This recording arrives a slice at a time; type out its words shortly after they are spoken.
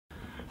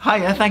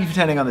Hiya, thank you for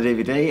turning on the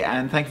DVD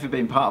and thank you for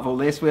being part of all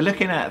this. We're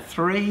looking at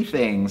three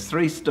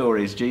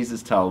stories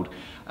Jesus told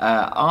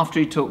after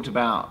he talked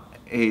about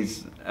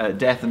his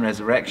death and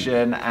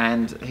resurrection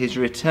and his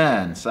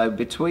return. So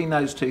between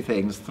those two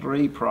things,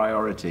 three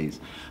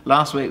priorities.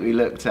 Last week we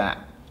looked at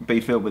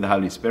be filled with the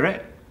Holy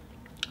Spirit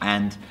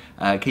and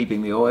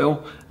keeping the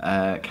oil,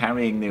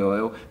 carrying the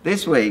oil.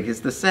 This week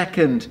is the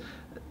second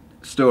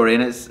story,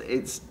 and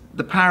it's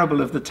the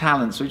parable of the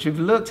talents, which we've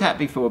looked at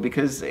before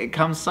because it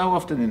comes so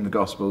often in the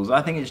Gospels. I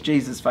think it's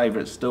Jesus'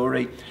 favourite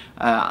story.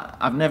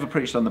 I've never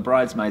preached on the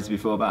bridesmaids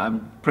before, but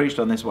I've preached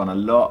on this one a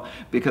lot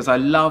because I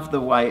love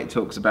the way it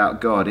talks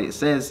about God. It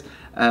says,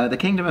 the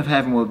kingdom of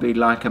heaven will be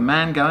like a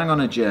man going on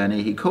a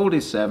journey. He called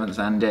his servants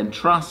and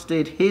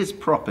entrusted his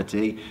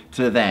property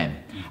to them.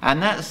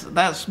 And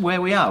that's where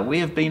we are. We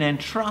have been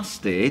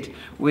entrusted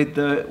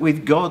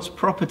with God's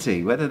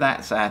property, whether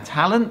that's our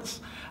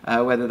talents,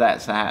 whether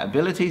that's our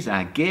abilities,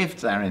 our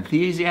gifts, our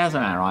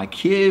enthusiasm, our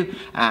IQ,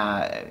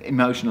 our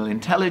emotional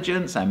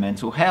intelligence, our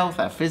mental health,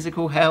 our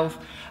physical health,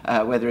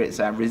 whether it's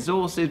our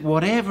resources,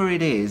 whatever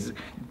it is,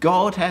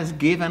 God has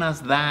given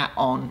us that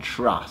on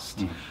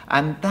trust.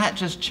 And that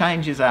just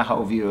changes our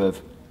whole view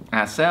of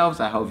ourselves,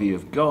 our whole view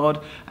of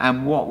God,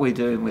 and what we're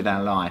doing with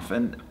our life.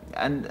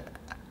 And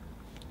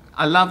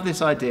I love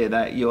this idea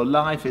that your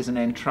life is an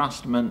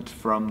entrustment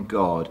from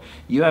God.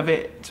 You have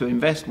it to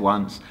invest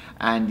once,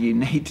 and you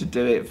need to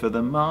do it for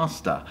the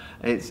Master.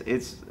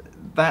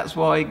 That's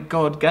why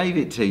God gave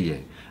it to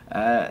you.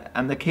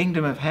 And the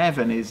kingdom of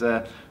heaven is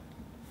an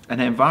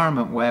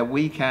environment where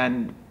we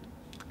can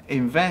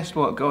invest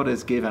what God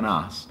has given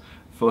us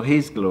for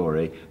his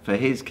glory, for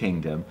his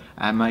kingdom,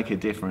 and make a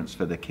difference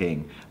for the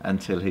King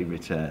until he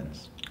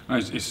returns.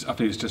 I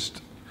think it's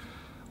just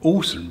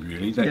awesome,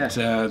 really,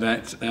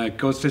 that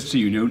God says to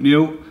you,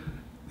 Neil,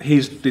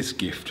 here's this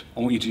gift. I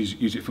want you to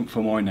use it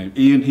for my name.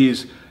 Ian,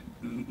 here's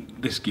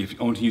this gift.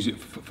 I want to use it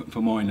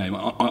for my name.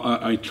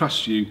 I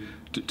trust you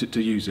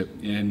to use it,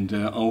 and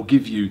I'll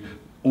give you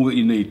all that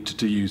you need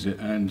to use it.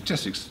 And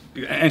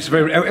it's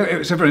very,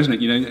 isn't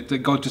it? You know, that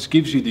God just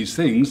gives you these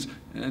things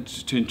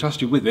to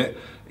entrust you with it.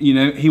 You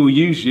know, he will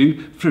use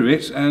you through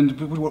it, and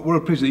what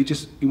a privilege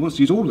that he wants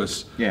to use all of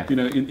us. Yeah. You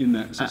know, in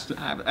that. So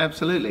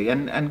absolutely,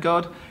 and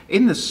God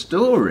in the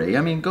story.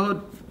 I mean,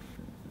 God.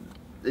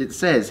 It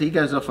says he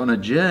goes off on a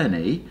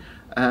journey.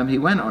 He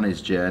went on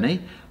his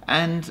journey,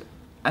 and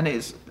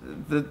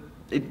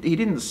he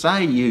didn't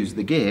say use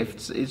the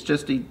gifts. It's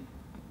just he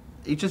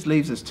just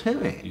leaves us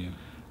to it. Yeah.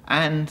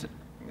 And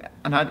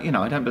I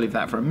don't believe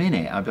that for a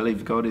minute. I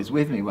believe God is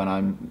with me when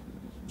I'm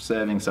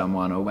serving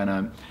someone, or when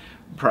I'm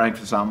praying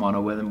for someone,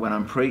 or when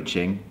I'm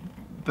preaching.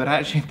 But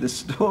actually the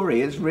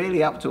story is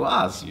really up to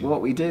us,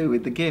 what we do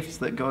with the gifts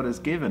that God has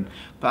given.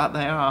 But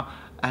they are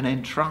an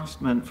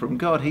entrustment from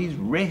God. He's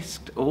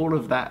risked all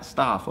of that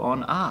stuff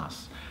on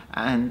us.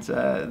 And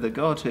the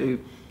God who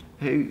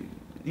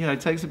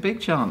takes a big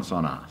chance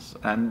on us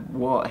and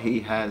what he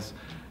has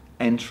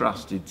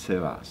entrusted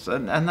to us.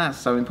 And that's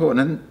so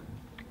important.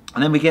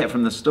 And then we get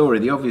from the story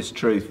the obvious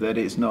truth that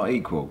it's not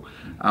equal.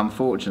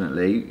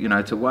 Unfortunately,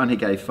 to one he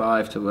gave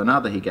 5, to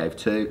another he gave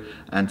 2,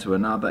 and to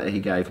another he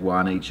gave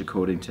 1, each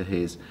according to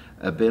his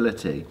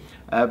ability.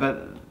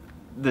 But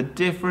the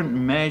different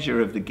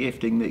measure of the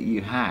gifting that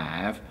you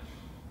have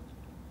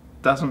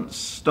doesn't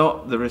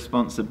stop the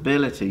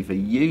responsibility for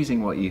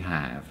using what you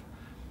have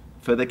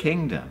for the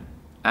kingdom.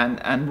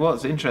 And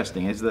what's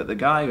interesting is that the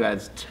guy who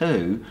has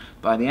 2,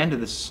 by the end of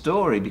the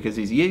story, because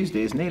he's used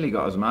it, has nearly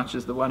got as much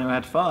as the one who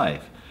had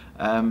 5.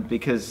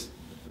 Because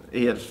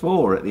he had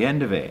 4 at the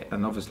end of it,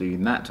 and obviously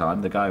in that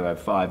time the guy who had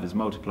 5 has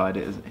multiplied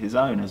it as his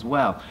own as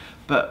well.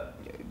 But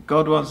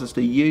God wants us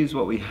to use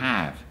what we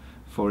have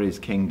for his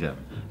kingdom,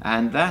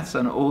 and that's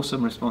an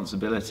awesome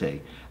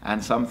responsibility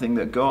and something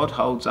that God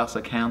holds us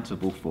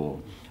accountable for.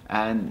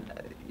 And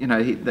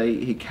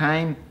he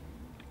came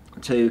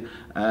to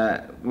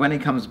when he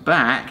comes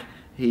back,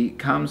 he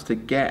comes to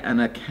get an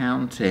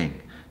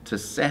accounting, to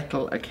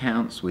settle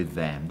accounts with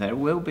them. There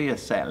will be a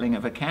settling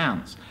of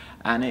accounts,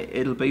 and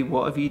it'll be,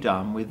 what have you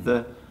done with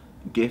the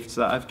gifts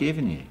that I've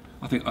given you?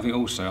 I think the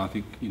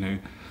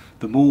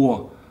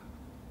more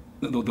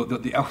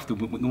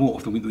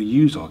often we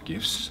use our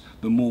gifts,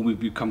 the more we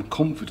become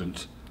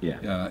confident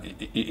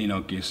in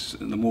our gifts,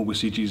 and the more we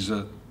see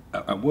Jesus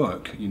at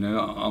work.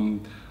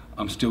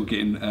 I'm still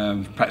getting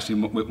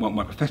practicing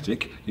my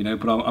prophetic,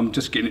 but I'm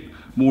just getting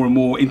more and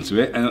more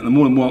into it, and the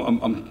more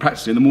I'm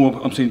practicing, the more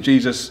I'm seeing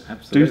Jesus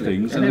do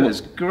things. And it was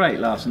great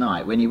last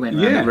night when you went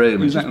around the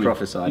room and just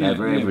prophesied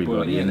over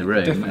everybody in the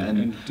room.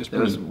 And there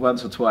was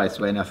once or twice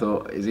when I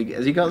thought, has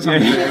he got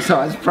something? So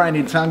I was praying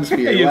in tongues for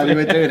you while you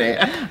were doing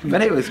it.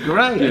 But it was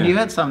great, and you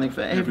had something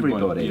for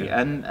everybody.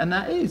 And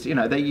that is,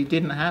 that you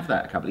didn't have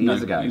that a couple of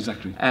years ago.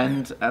 Exactly.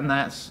 And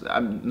that's,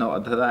 I'm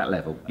not to that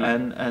level.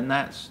 And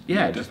that's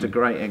just a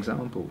great example.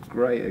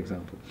 Great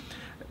example.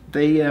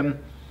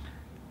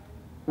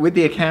 With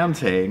the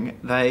accounting,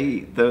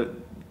 the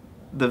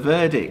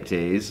verdict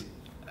is,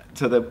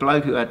 to the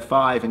bloke who had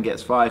 5 and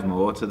gets 5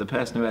 more, to the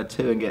person who had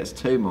 2 and gets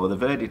 2 more, the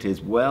verdict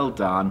is, well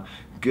done,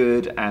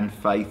 good and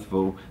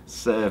faithful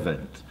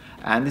servant.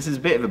 And this is a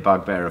bit of a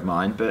bugbear of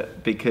mine,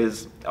 but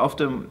because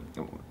often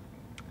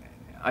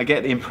I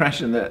get the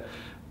impression that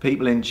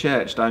people in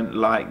church don't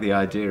like the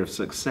idea of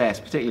success,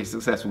 particularly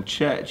successful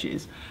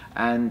churches,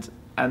 and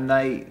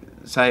they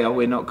say, oh,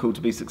 we're not called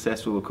to be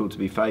successful, we're called to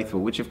be faithful,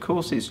 which of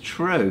course is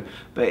true,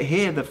 but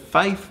here the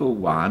faithful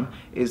one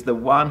is the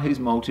one who's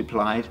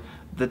multiplied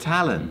the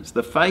talents.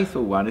 The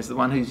faithful one is the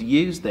one who's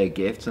used their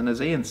gifts, and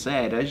as Ian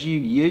said, as you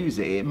use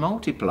it, it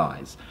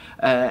multiplies.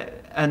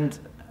 And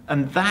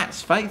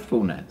that's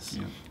faithfulness.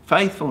 Yeah.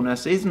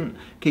 Faithfulness isn't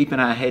keeping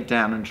our head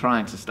down and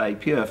trying to stay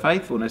pure.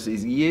 Faithfulness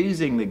is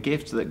using the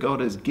gifts that God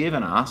has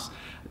given us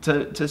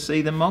to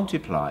see them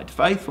multiplied.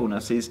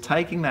 Faithfulness is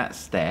taking that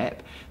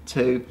step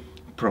to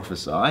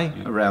prophesy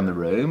around the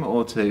room,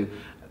 or to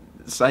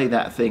say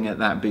that thing at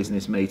that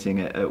business meeting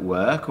at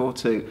work, or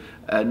to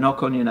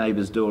knock on your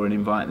neighbour's door and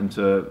invite them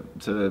to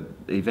an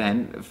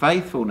event.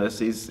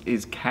 Faithfulness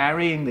is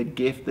carrying the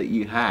gift that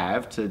you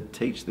have to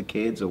teach the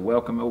kids or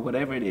welcome or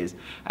whatever it is,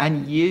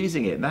 and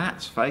using it.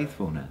 That's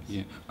faithfulness.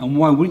 Yeah, and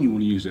why wouldn't you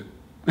want to use it?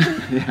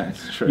 Yeah,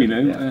 it's true. You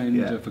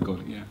know, for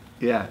God, yeah.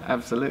 Yeah,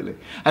 absolutely.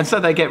 And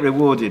so they get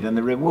rewarded, and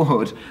the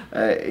reward,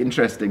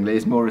 interestingly,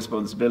 is more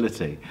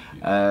responsibility.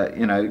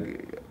 You know,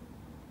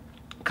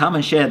 come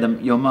and share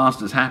your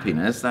master's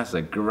happiness. That's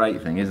a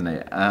great thing, isn't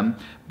it?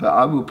 But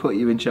I will put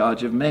you in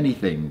charge of many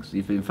things.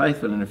 You've been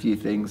faithful in a few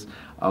things,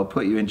 I'll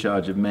put you in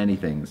charge of many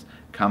things.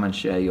 Come and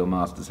share your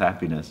master's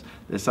happiness.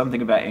 There's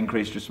something about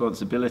increased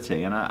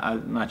responsibility,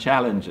 and my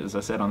challenge, as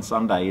I said on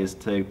Sunday, is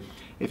to,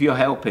 if you're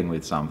helping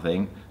with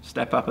something,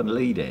 step up and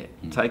lead it.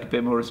 Take a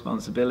bit more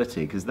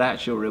responsibility, because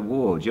that's your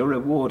reward. Your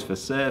reward for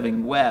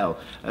serving well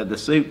at the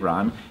soup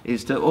run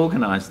is to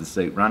organise the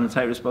soup run and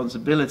take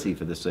responsibility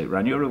for the soup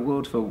run. Your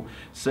reward for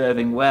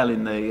serving well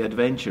in the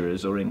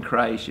adventurers or in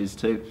creche is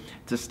to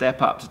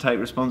step up to take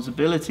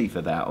responsibility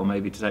for that, or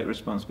maybe to take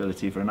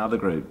responsibility for another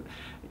group.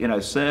 You know,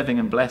 serving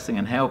and blessing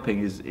and helping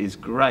is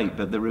great,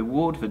 but the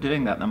reward for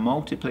doing that, the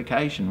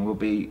multiplication, will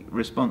be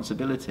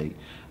responsibility.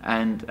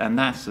 And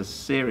that's a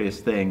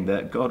serious thing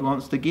that God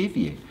wants to give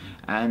you,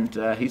 and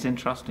he's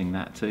entrusting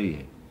that to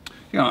you.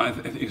 Yeah, I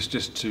think it's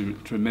just to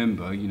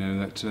remember, you know,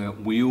 that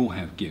we all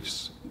have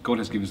gifts. God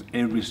has given us,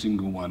 every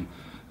single one,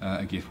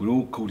 a gift. We're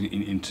all called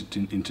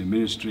into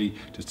ministry,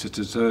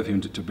 to serve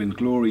him, to bring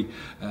glory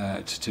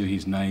to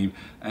his name.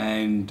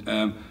 And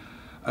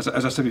as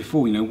I said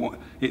before, you know,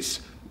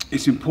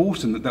 it's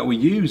important that we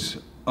use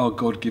our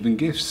God-given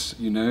gifts.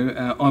 You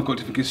know, I've got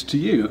different gifts to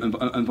you,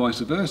 and vice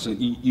versa.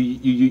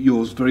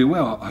 Yours very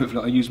well.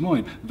 Hopefully, I use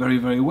mine very,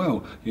 very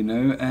well. You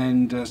know,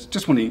 and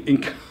just want to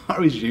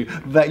encourage you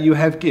that you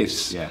have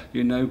gifts. Yeah.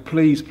 You know,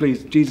 please,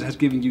 Jesus has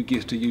given you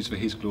gifts to use for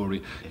His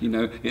glory. You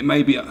know, it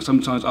may be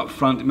sometimes up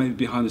front, it may be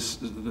behind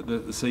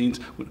the scenes.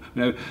 You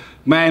know,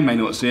 man may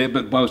not see it,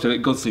 but Bible says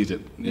God sees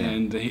it,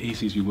 and He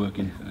sees you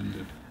working.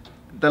 And,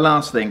 the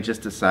last thing,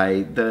 just to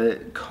say, the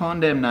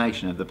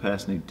condemnation of the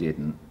person who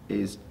didn't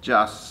is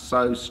just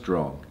so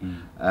strong.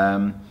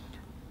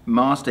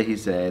 Master, he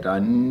said, I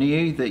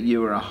knew that you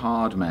were a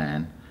hard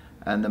man.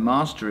 And the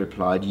master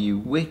replied, you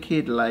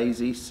wicked,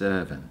 lazy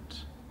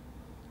servant.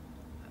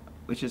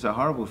 Which is a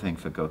horrible thing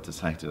for God to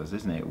say to us,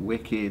 isn't it?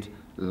 Wicked,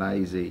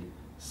 lazy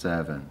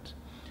servant.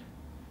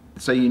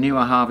 So you knew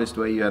I harvest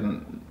where you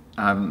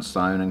haven't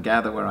sown, and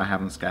gather where I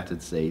haven't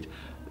scattered seed.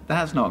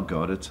 That's not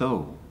God at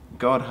all.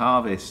 God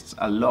harvests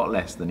a lot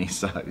less than he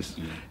sows.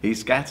 He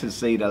scatters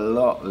seed a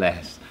lot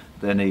less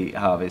than he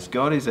harvests.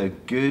 God is a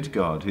good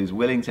God who's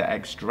willing to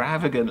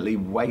extravagantly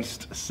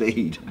waste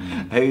seed,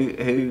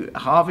 who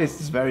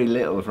harvests very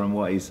little from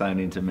what he's sown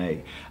into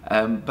me.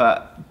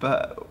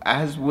 But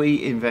as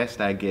we invest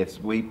our gifts,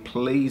 we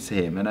please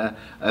him. And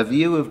a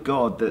view of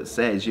God that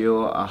says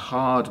you're a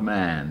hard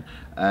man,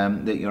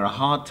 that you're a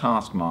hard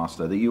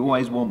taskmaster, that you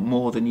always want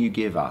more than you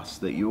give us,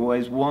 that you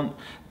always want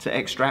to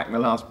extract the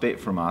last bit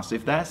from us.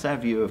 If that's our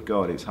view of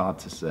God, it's hard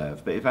to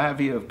serve. But if our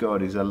view of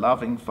God is a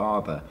loving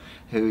Father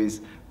who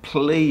is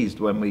pleased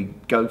when we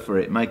go for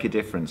it, make a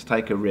difference,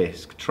 take a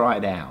risk, try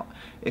it out,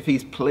 if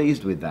he's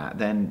pleased with that,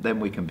 then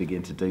we can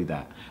begin to do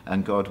that,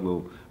 and God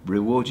will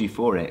reward you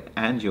for it,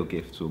 and your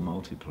gifts will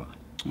multiply.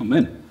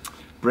 Amen.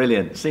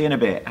 Brilliant. See you in a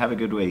bit. Have a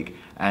good week,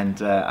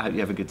 and I hope you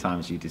have a good time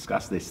as you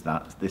discuss this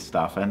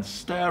stuff and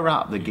stir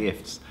up the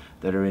gifts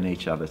that are in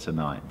each other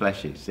tonight.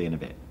 Bless you. See you in a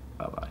bit.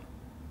 Bye-bye.